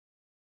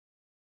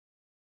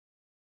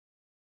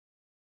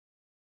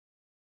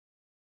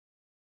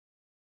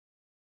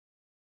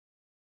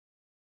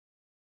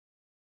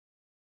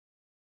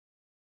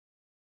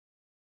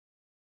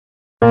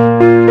Headlines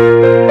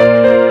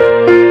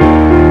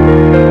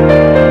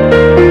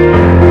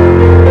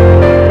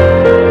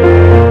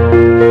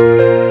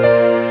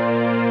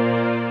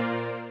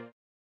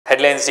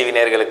TV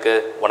நேயர்களுக்கு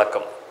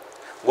வணக்கம்.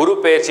 குரு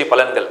பெயர்ச்சி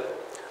பலன்கள்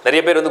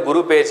நிறைய பேர் வந்து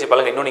குரு பெயர்ச்சி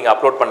பலன்கள் இன்னும் நீங்கள்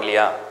அப்லோட்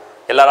பண்ணலையா,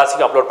 எல்லா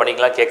ராசிக்கும் அப்லோட்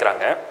பண்ணிக்கலாம்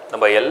கேட்குறாங்க.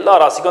 நம்ம எல்லா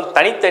ராசிக்கும்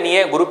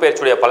தனித்தனியே குரு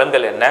பெயர்ச்சியுடைய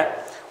பலன்கள் என்ன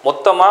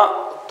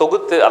மொத்தமாக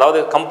தொகுத்து, அதாவது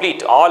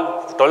கம்ப்ளீட் ஆல்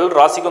 12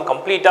 ராசிக்கும்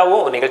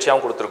கம்ப்ளீட்டாகவும் ஒரு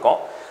நிகழ்ச்சியாகவும்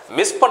கொடுத்துருக்கோம்.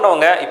 மிஸ்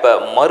பண்ணவங்க இப்போ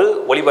மறு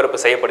ஒளிபரப்பு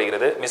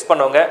செய்யப்படுகிறது. மிஸ்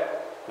பண்ணவங்க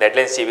இந்த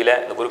ஹெட்லைன்ஸ் டிவியில்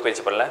இந்த குரு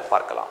பெயர்ச்சி பலனை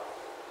பார்க்கலாம்.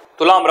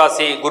 துலாம்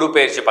ராசி குரு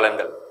பெயர்ச்சி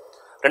பலன்கள்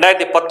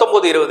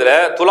 2019-20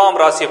 துலாம்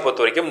ராசியை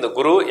பொறுத்த வரைக்கும் இந்த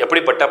குரு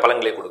எப்படிப்பட்ட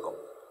பலன்களை கொடுக்கும்?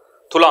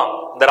 துலாம்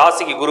இந்த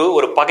ராசிக்கு குரு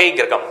ஒரு பகை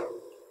கிரகம்.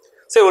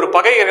 சரி, ஒரு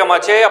பகை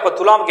கிரகமாச்சே, அப்போ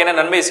துலாமுக்கு என்ன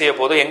நன்மை செய்ய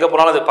போது? எங்கே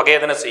போனாலும் அது பகையை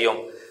தானே செய்யும்?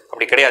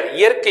 அப்படி கிடையாது.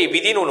 இயற்கை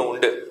விதின்னு ஒன்று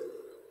உண்டு.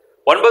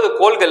 9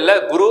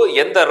 கோள்களில் குரு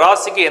எந்த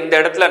ராசிக்கு எந்த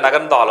இடத்துல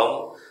நகர்ந்தாலும்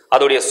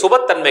அதோடைய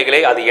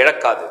சுபத்தன்மைகளை அது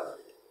இழக்காது.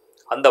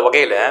 அந்த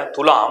வகையில்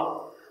துலாம்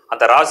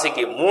அந்த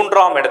ராசிக்கு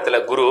 3ஆம் இடத்துல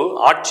குரு,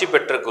 ஆட்சி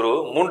பெற்ற குரு,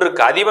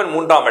 3க்கு அதிபன்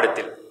 3ஆம்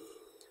இடத்தில்.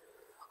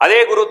 அதே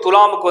குரு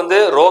துலாமுக்கு வந்து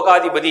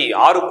ரோகாதிபதி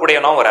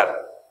 6க்குடையனாகவும் வரார்.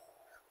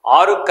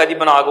 6க்கு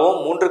அதிபனாகவும்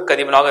 3க்கு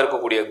அதிபனாக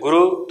இருக்கக்கூடிய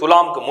குரு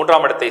துலாமுக்கு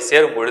 3ஆம் இடத்தை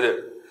சேரும் பொழுது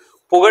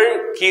புகழ்,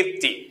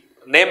 கீர்த்தி,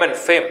 நேம் அண்ட்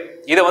ஃபேம்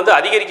இதை வந்து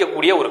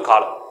அதிகரிக்கக்கூடிய ஒரு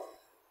காலம்.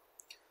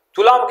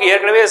 துலாமுக்கு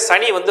ஏற்கனவே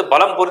சனி வந்து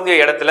பலம்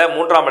பொருந்திய இடத்துல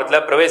 3ஆம் இடத்துல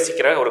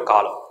பிரவேசிக்கிற ஒரு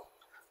காலம்.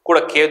 கூட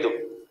கேது,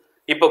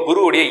 இப்போ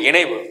குருவுடைய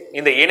இணைவு.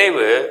 இந்த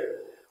இணைவு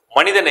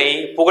மனிதனை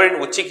புகழின்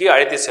உச்சிக்கு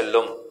அழைத்து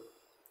செல்லும்.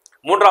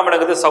 3ஆம்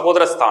இடங்கிறது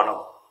சகோதர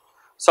ஸ்தானம்.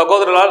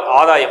 சகோதரர்களால்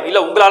ஆதாயம்,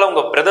 இல்லை உங்களால்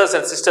உங்கள் பிரதர்ஸ்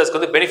அண்ட் சிஸ்டர்ஸ்க்கு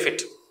வந்து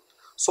பெனிஃபிட்,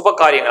 சுப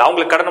காரியங்கள்,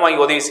 அவங்களுக்கு கடன்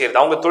வாங்கி உதவி செய்கிறது,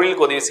 அவங்க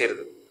தொழிலுக்கு உதவி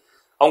செய்கிறது,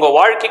 அவங்க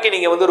வாழ்க்கைக்கு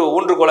நீங்கள் வந்து ஒரு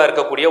ஊன்றுகோலாக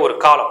இருக்கக்கூடிய ஒரு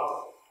காலம்.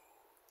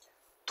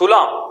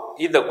 துலாம்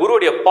இந்த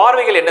குருவுடைய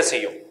பார்வைகள் என்ன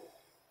செய்யும்?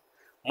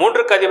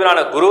 3க்கு அதிபரான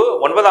குரு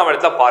 9ஆம்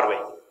இடத்துல பார்வை.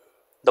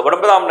 இந்த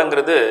 9ஆம்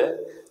இடங்கிறது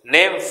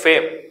name,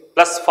 fame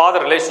plus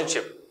father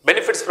relationship,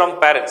 benefits from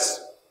parents,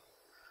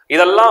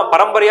 இதெல்லாம்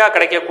பரம்பரையாக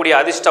கிடைக்கக்கூடிய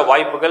அதிர்ஷ்ட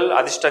வாய்ப்புகள்,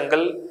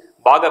 அதிர்ஷ்டங்கள்,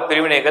 பாக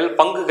பிரிவினைகள்,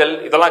 பங்குகள்,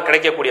 இதெல்லாம்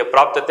கிடைக்கக்கூடிய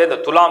பிராப்தத்தை இந்த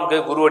துலாமுக்கு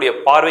குருவுடைய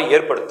பார்வை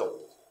ஏற்படுத்தும்.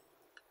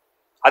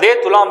 அதே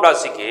துலாம்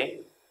ராசிக்கு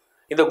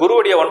இந்த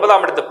குருவுடைய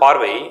 9ஆம் இடத்து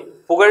பார்வை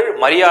புகழ்,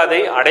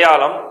 மரியாதை,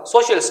 அடையாளம்,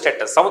 சோசியல்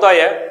ஸ்டேட்டஸ், சமுதாய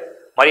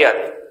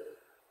மரியாதை,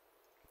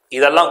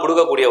 இதெல்லாம்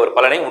கொடுக்கக்கூடிய ஒரு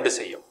பலனை உண்டு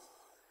செய்யும்.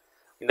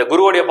 இந்த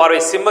குருவுடைய பார்வை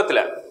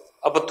சிம்மத்தில்.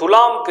 அப்போ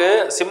துலாமுக்கு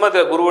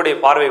சிம்மத்தில் குருவுடைய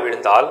பார்வை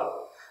விழுந்தால்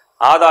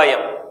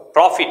ஆதாயம்,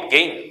 ப்ராஃபிட்,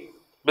 கெயின்,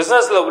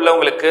 பிஸ்னஸில்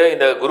உள்ளவங்களுக்கு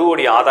இந்த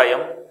குருவுடைய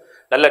ஆதாயம்,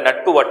 நல்ல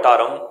நட்பு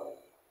வட்டாரம்,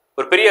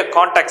 ஒரு பெரிய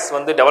கான்டாக்ட்ஸ்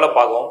வந்து டெவலப்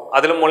ஆகும்.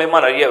 அதில் மூலயமா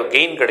நிறைய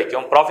கெயின்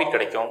கிடைக்கும், ப்ராஃபிட்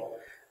கிடைக்கும்,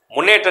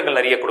 முன்னேற்றங்கள்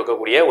நிறைய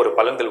கொடுக்கக்கூடிய ஒரு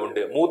பலன்கள்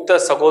உண்டு. மூத்த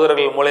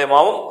சகோதரர்கள்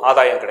மூலயமாவும்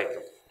ஆதாயம்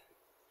கிடைக்கும்.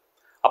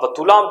 அப்போ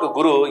துலாமுக்கு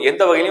குரு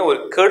எந்த வகையிலையும் ஒரு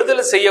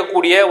கெடுதல்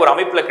செய்யக்கூடிய ஒரு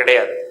அமைப்பில்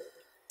கிடையாது.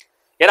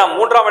 ஏன்னா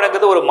 3ஆம்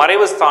இடங்கிறது ஒரு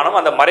மறைவு ஸ்தானம்.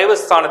 அந்த மறைவு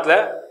ஸ்தானத்தில்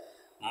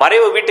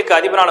மறைவு வீட்டுக்கு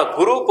அதிபரான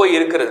குரு போய்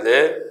இருக்கிறது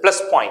ப்ளஸ்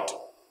பாயிண்ட்.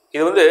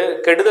 இது வந்து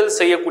கெடுதல்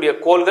செய்யக்கூடிய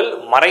கோள்கள்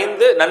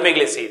மறைந்து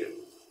நன்மைகளை செய்யுது.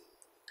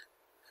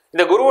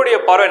 இந்த குருவுடைய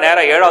பார்வை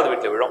நேராக 7வது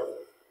வீட்டில் விழும்.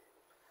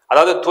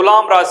 அதாவது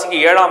துலாம் ராசிக்கு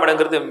 7ஆம்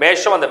இடங்கிறது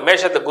மேஷம். அந்த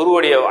மேஷத்தை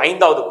குருவுடைய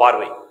 5வது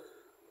பார்வை.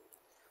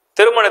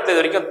 திருமணத்தை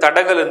வரைக்கும்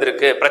தடங்கள்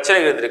இருந்திருக்கு,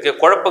 பிரச்சனைகள் இருந்திருக்கு,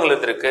 குழப்பங்கள்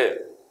இருந்திருக்கு,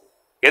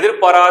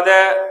 எதிர்பாராத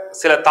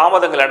சில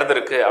தாமதங்கள்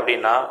நடந்திருக்கு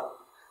அப்படின்னா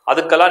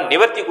அதுக்கெல்லாம்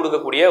நிவர்த்தி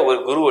கொடுக்கக்கூடிய ஒரு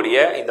குருவுடைய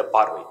இந்த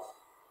பார்வை.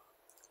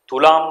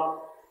 துலாம்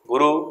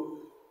குரு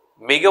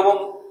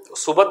மிகவும்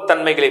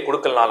சுபத்தன்மைகளை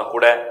கொடுக்கலனாலும்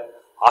கூட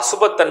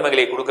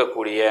அசுபத்தன்மைகளை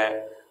கொடுக்கக்கூடிய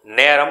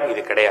நேரம்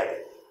இது கிடையாது.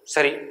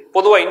 சரி,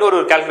 பொதுவாக இன்னொரு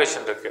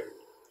கால்குலேஷன் இருக்கு.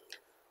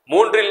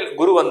 3இல்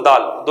குரு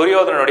வந்தால்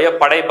துரியோதனனுடைய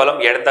படை பலம்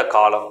இழந்த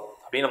காலம்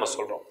அப்படின்னு நம்ம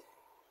சொல்றோம்.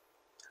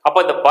 அப்போ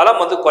இந்த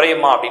பலம் வந்து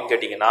குறையுமா அப்படின்னு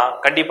கேட்டிங்கன்னா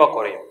கண்டிப்பாக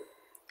குறையும்.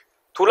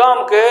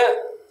 துலாமுக்கு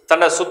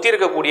தன்னை சுற்றி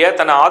இருக்கக்கூடிய,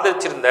 தன்னை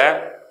ஆதரிச்சிருந்த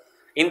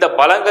இந்த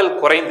பலங்கள்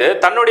குறைந்து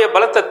தன்னுடைய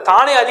பலத்தை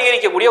தானே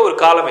அதிகரிக்கக்கூடிய ஒரு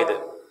காலம் இது.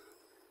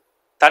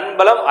 தன்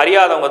பலம்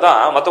அறியாதவங்க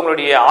தான்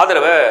மற்றவங்களுடைய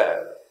ஆதரவை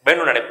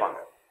வேணும்னு நினைப்பாங்க.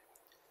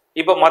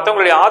 இப்போ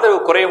மற்றவங்களுடைய ஆதரவு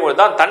குறையும் போது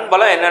தான் தன்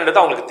பலம் என்னன்றது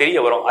அவங்களுக்கு தெரிய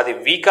வரும். அது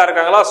வீக்காக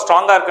இருக்காங்களா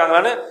ஸ்ட்ராங்காக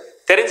இருக்காங்களான்னு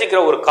தெரிஞ்சுக்கிற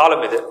ஒரு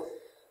காலம் இது.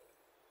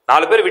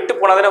 4 பேர் விட்டு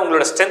போனாதானே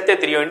உங்களோட ஸ்ட்ரென்த்தே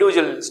தெரியும்,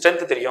 இண்டிவிஜுவல்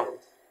ஸ்ட்ரென்த் தெரியும்.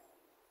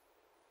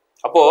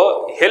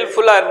 அப்போது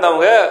ஹெல்ப்ஃபுல்லாக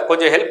இருந்தவங்க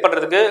கொஞ்சம் ஹெல்ப்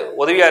பண்ணுறதுக்கு,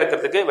 உதவியாக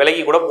இருக்கிறதுக்கு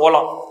விலகி கூட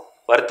போகலாம்,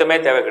 வருத்தமே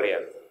தேவை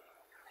கிடையாது.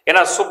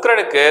 ஏன்னா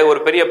சுக்கிரனுக்கு ஒரு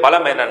பெரிய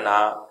பலம் என்னன்னா,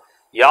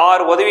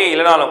 யார் உதவியும்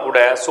இல்லைனாலும் கூட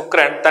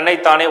சுக்கிரன்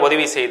தன்னைத்தானே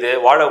உதவி செய்து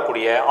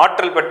வாழக்கூடிய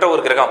ஆற்றல் பெற்ற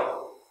ஒரு கிரகம்,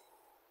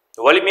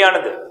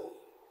 வலிமையானது.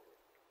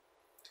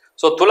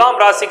 ஸோ துலாம்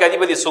ராசிக்கு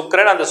அதிபதி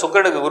சுக்கிரன். அந்த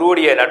சுக்கிரனுக்கு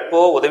குருவுடைய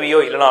நட்போ உதவியோ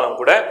இல்லைனாலும்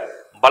கூட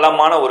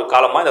பலமான ஒரு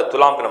காலமாக இந்த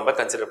துலாமுக்கு நம்ம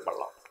கன்சிடர்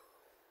பண்ணலாம்.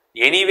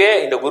 எனிவே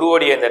இந்த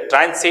குருவுடைய இந்த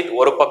டிரான்சிட்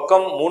ஒரு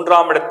பக்கம்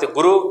 3ஆம் இடத்து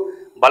குரு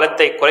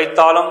பலத்தை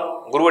குறைத்தாலும்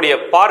குருவுடைய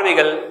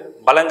பார்வைகள்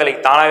பலங்களை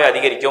தானாகவே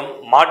அதிகரிக்கும்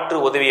மாற்று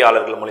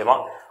உதவியாளர்கள் மூலமா.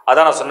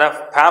 அதான் நான் சொன்னேன்,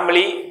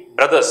 ஃபேமிலி,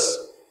 பிரதர்ஸ்,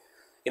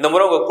 இந்த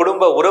முறை உங்கள்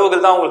குடும்ப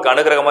உறவுகள் தான் உங்களுக்கு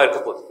அனுகிரகமாக இருக்க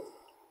போகுது.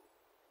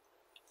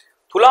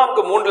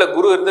 துலாமுக்கு 3ல்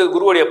குரு இருந்து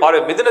குருவுடைய பார்வை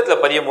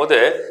மிதுனத்தில் பதியும் போது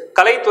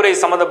கலைத்துறை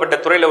சம்மந்தப்பட்ட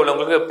துறையில்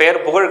உள்ளவங்களுக்கு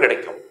பெயர் புகழ்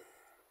கிடைக்கும்.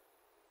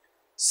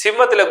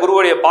 சிம்மத்தில்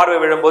குருவுடைய பார்வை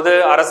விழும்போது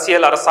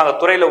அரசியல் அரசாங்க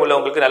துறையில்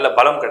உள்ளவங்களுக்கு நல்ல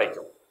பலம்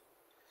கிடைக்கும்.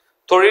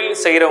 தொழில்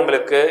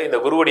செய்கிறவங்களுக்கு இந்த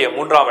குருவுடைய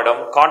 3ஆம்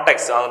இடம்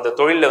கான்டாக்ட்ஸ் அந்த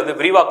தொழிலில் வந்து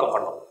விரிவாக்கம்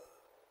பண்ணும்.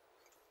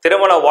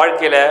 திருமண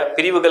வாழ்க்கையில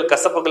பிரிவுகள்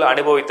கசப்புகள்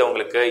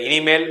அனுபவித்தவங்களுக்கு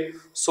இனிமேல்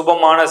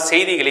சுபமான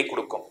செய்திகளை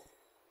கொடுக்கும்.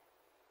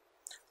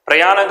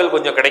 பிரயாணங்கள்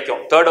கொஞ்சம்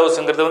கிடைக்கும். 3rd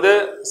ஹவுஸ்ங்கிறது வந்து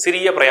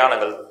சிறிய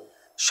பிரயாணங்கள்,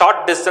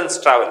 ஷார்ட்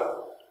டிஸ்டன்ஸ் டிராவல்.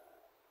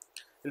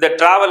 இந்த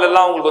டிராவல்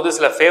எல்லாம் உங்களுக்கு வந்து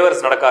சில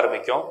ஃபேவர்ஸ் நடக்க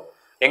ஆரம்பிக்கும்.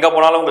 எங்கே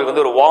போனாலும் உங்களுக்கு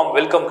வந்து ஒரு வார்ம்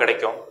வெல்கம்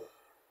கிடைக்கும்.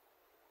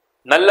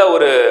 நல்ல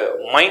ஒரு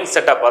மைண்ட்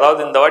செட்டப்,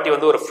 அதாவது இந்த வாட்டி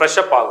வந்து ஒரு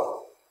ஃப்ரெஷ்அப் ஆகும்.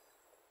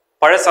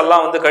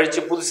 பழசெல்லாம் வந்து கழித்து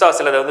புதுசாக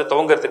சிலதை வந்து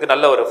துவங்கிறதுக்கு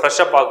நல்ல ஒரு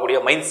ஃப்ரெஷ்அப் ஆகக்கூடிய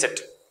மைண்ட்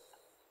செட்.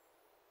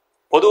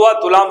 பொதுவாக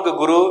துலாமுக்கு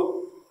குரு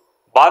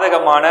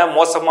பாதகமான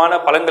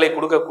மோசமான பலன்களை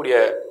கொடுக்கக்கூடிய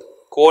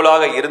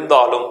கோளாக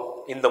இருந்தாலும்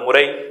இந்த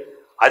முறை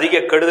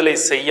அதிக கெடுதலை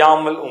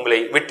செய்யாமல் உங்களை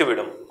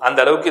விட்டுவிடும். அந்த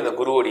அளவுக்கு இந்த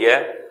குருவுடைய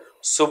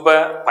சுப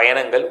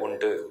பயணங்கள்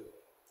உண்டு.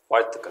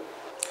 வாழ்த்துக்கள்.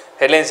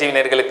 ஹெட்லைன்ஸ் டிவி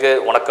நேயர்களுக்கு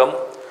வணக்கம்.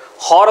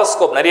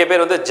 ஹாரோஸ்கோப் நிறைய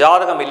பேர் வந்து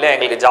ஜாதகம் இல்லை,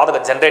 எங்களுக்கு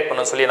ஜாதகம் ஜென்ரேட்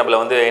பண்ணணும்னு சொல்லி நம்மளை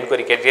வந்து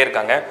என்கொயரி கேட்டே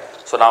இருக்காங்க.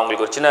 ஸோ நான்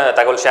உங்களுக்கு ஒரு சின்ன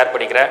தகவல் ஷேர்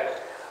பண்ணிக்கிறேன்.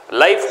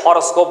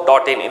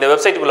 lifehoroscope.in இந்த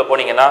வெப்சைட்டுக்குள்ளே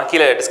போனீங்கன்னா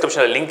கீழே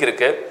டிஸ்கிரிப்ஷனில் லிங்க்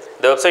இருக்குது.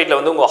 இந்த வெப்சைட்டில்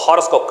வந்து உங்கள்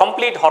ஹாரோஸ்கோப்,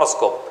 கம்ப்ளீட்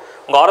ஹாரோஸ்கோப்,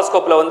 உங்கள்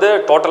ஹாரோஸ்கோப்பில் வந்து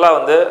டோட்டலாக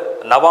வந்து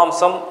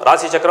நவாம்சம்,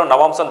 ராசி சக்கரம்,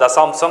 நவாம்சம்,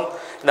 தசாம்சம்,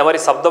 இந்த மாதிரி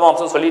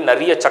சப்தமாம்சம் சொல்லி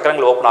நிறைய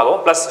சக்கரங்கள் ஓப்பன் ஆகும்.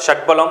 Plus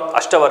ஷட்பலம்,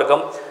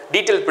 அஷ்டவர்க்கம்,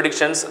 detail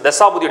predictions,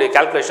 தசாபுதியுடைய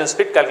calculation,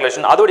 split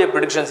calculation, அதோடைய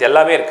ப்ரிடிக்ஷன்ஸ்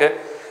எல்லாமே இருக்குது.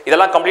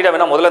 இதெல்லாம் கம்ப்ளீட்டாக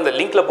வேணால் முதல்ல இந்த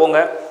லிங்க்கில் போங்க,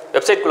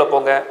 வெப்சைட்குள்ளே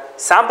போங்க.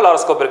 சாம்பிள்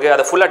ஹாரோஸ்கோப் இருக்குது,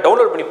 அதை ஃபுல்லாக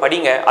டவுன்லோட் பண்ணி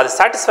படிங்க. அது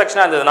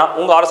சாட்டிஸ்ஃபேக்ஷனாக இருந்ததுன்னா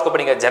உங்கள் ஹாரோஸ்கோப்பை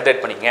நீங்கள் ஜென்ரேட்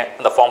பண்ணிங்க,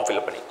 அந்த ஃபார்ம்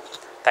ஃபில் பண்ணி.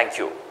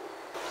 தேங்க்யூ.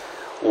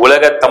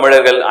 உலக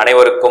தமிழர்கள்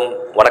அனைவருக்கும்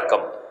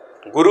வணக்கம்.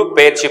 குரு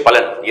பெயர்ச்சி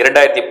பலன்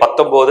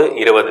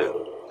 2019-20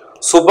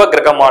 சுப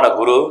கிரகமான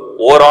குரு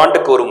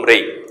ஓராண்டுக்கு ஒரு முறை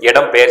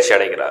இடம் பெயர்ச்சி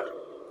அடைகிறார்.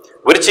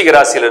 விருச்சிக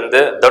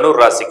ராசியிலிருந்து தனுர்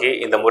ராசிக்கு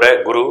இந்த முறை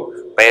குரு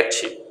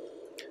பெயர்ச்சி.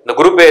 இந்த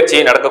குரு பெயர்ச்சி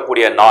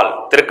நடக்கக்கூடிய நாள்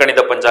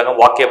திருக்கணித பஞ்சாங்கம்,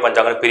 வாக்கிய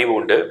பஞ்சாங்கம் பிரிவு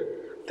உண்டு.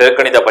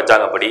 திருக்கணித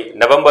பஞ்சாங்கப்படி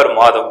நவம்பர்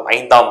மாதம்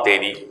 5ஆம்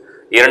தேதி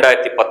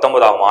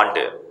 2019ஆம்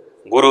ஆண்டு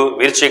குரு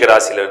விருச்சிக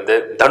ராசியிலிருந்து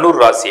தனுர்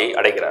ராசியை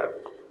அடைகிறார்.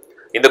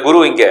 இந்த குரு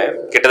இங்க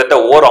கிட்டத்தட்ட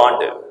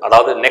ஓராண்டு,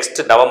 அதாவது நெக்ஸ்ட்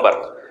நவம்பர்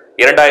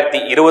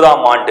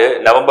 2020ஆம் ஆண்டு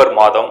நவம்பர்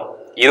மாதம்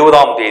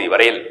 20ஆம் தேதி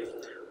வரையில்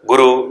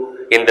குரு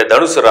இந்த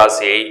தனுசு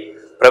ராசியை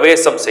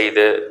பிரவேசம்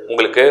செய்து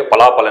உங்களுக்கு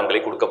பலாபலன்களை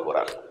கொடுக்க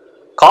போறார்.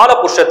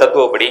 காலபுருஷ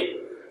தத்துவப்படி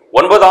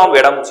 9ஆம்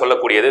இடம்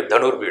சொல்லக்கூடியது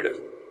தனுர் வீடு.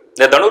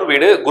 இந்த தனுர்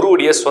வீடு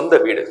குருவுடைய சொந்த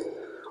வீடு.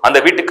 அந்த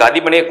வீட்டுக்கு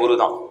அதிபனே குரு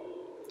தான்.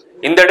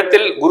 இந்த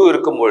இடத்தில் குரு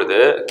இருக்கும் பொழுது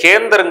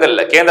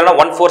கேந்திரங்கள்ல, கேந்திரம்னா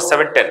 1 4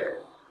 7 10,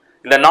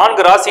 இந்த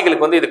 4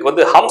 ராசிகளுக்கு வந்து இதுக்கு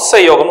வந்து ஹம்ச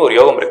யோகம்னு ஒரு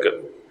யோகம் இருக்கு.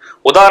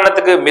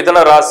 உதாரணத்துக்கு மிதுன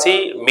ராசி,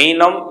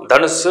 மீனம்,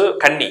 தனுசு,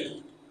 கன்னி,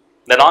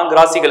 இந்த 4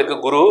 ராசிகளுக்கு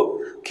குரு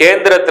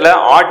கேந்திரத்துல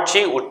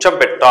ஆட்சி உச்சம்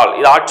பெற்றால்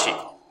இது ஆட்சி,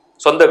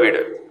 சொந்த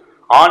வீடு,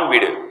 ஆண்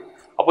வீடு.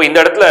 அப்போ இந்த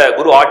இடத்துல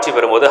குரு ஆட்சி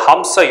பெறும்போது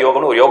ஹம்ச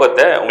யோகம்னு ஒரு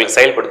யோகத்தை உங்களுக்கு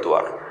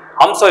செயல்படுத்துவார்.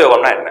 ஹம்ச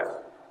யோகம்னா என்ன?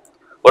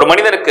 ஒரு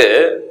மனிதனுக்கு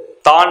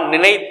தான்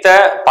நினைத்த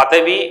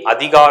பதவி,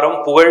 அதிகாரம்,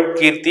 புகழ்,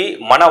 கீர்த்தி,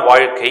 மன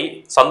வாழ்க்கை,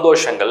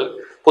 சந்தோஷங்கள்,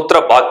 புத்திர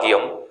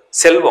பாக்கியம்,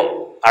 செல்வம்,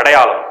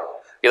 அடையாளம்,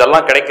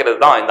 இதெல்லாம் கிடைக்கிறது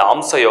தான் இந்த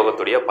அம்ச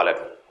யோகத்துடைய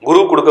பலன்.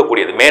 குரு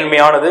கொடுக்கக்கூடியது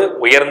மேன்மையானது,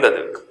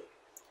 உயர்ந்தது.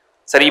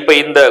 சரி, இப்ப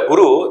இந்த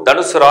குரு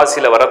தனுசு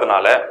ராசியில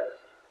வர்றதுனால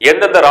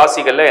எந்தெந்த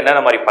ராசிகள்ல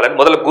என்னென்ன மாதிரி பலன்?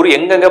 முதல்ல குரு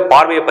எங்கெங்க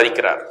பார்வையை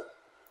பதிக்கிறார்?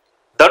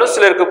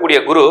 தனுசுல இருக்கக்கூடிய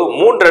குரு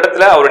 3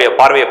 இடத்துல அவருடைய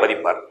பார்வையை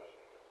பதிப்பார்.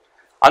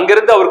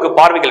 அங்கிருந்து அவருக்கு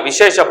பார்வைகள்,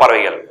 விசேஷ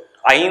பார்வைகள்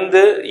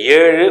 5,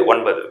 7,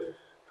 9.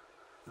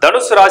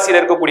 தனுசு ராசியில்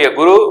இருக்கக்கூடிய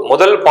குரு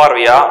முதல்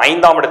பார்வையா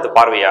 5ஆம் இடத்து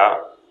பார்வையா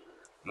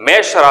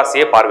மேஷ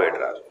ராசியை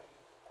பார்வையிடுறார்.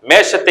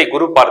 மேஷத்தை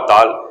குரு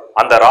பார்த்தால்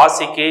அந்த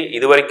ராசிக்கு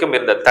இதுவரைக்கும்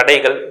இருந்த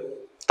தடைகள்,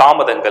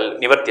 தாமதங்கள்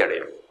நிவர்த்தி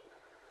அடையும்.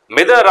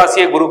 மிதுன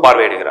ராசியை குரு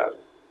பார்வையிடுகிறார்.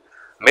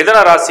 மிதுன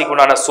ராசிக்கு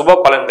உண்டான சுப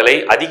பலன்களை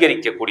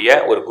அதிகரிக்கக்கூடிய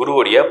ஒரு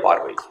குருவுடைய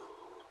பார்வை.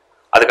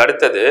 அதுக்கு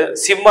அடுத்தது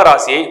சிம்ம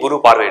ராசியை குரு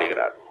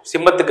பார்வையிடுகிறார்.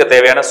 சிம்மத்துக்கு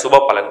தேவையான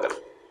சுப பலன்கள்.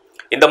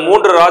 இந்த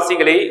 3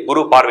 ராசிகளை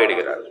குரு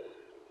பார்வையிடுகிறார்.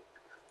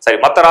 சரி,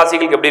 மற்ற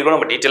ராசிகளுக்கு எப்படி இருக்கணும்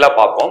நம்ம டீட்டெயிலாக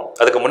பார்ப்போம்.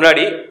 அதுக்கு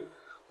முன்னாடி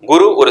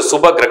குரு ஒரு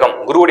சுப கிரகம்.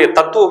 குருவுடைய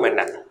தத்துவம்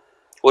என்ன?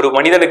 ஒரு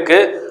மனிதனுக்கு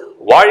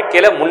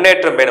வாழ்க்கையில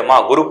முன்னேற்றம் வேணுமா?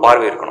 குரு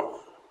பார்வை இருக்கணும்.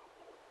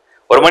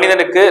 ஒரு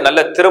மனிதனுக்கு நல்ல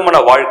திருமண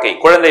வாழ்க்கை,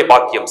 குழந்தை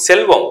பாக்கியம்,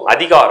 செல்வம்,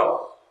 அதிகாரம்,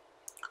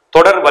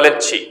 தொடர்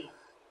வளர்ச்சி,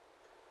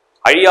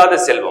 அழியாத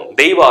செல்வம்,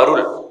 தெய்வ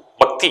அருள்,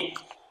 பக்தி,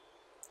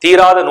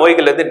 தீராத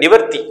நோய்கள் இருந்து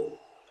நிவர்த்தி,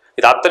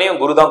 இது அத்தனையும்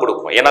குரு தான்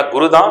கொடுக்கும். ஏன்னா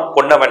குரு தான்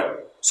பொன்னவன்,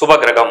 சுப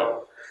கிரகம்.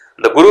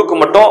 இந்த குருவுக்கு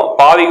மட்டும்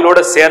பாவிகளோட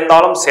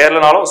சேர்ந்தாலும்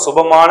சேரலனாலும்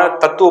சுபமான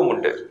தத்துவம்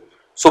உண்டு.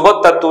 சுப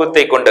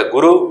தத்துவத்தை கொண்ட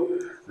குரு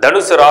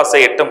தனுசு ராசி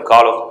எட்டும்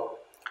காலம்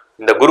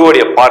இந்த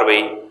குருவுடைய பார்வை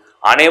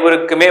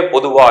அனைவருக்குமே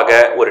பொதுவாக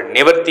ஒரு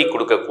நிவர்த்தி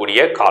கொடுக்கக்கூடிய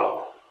காலம்.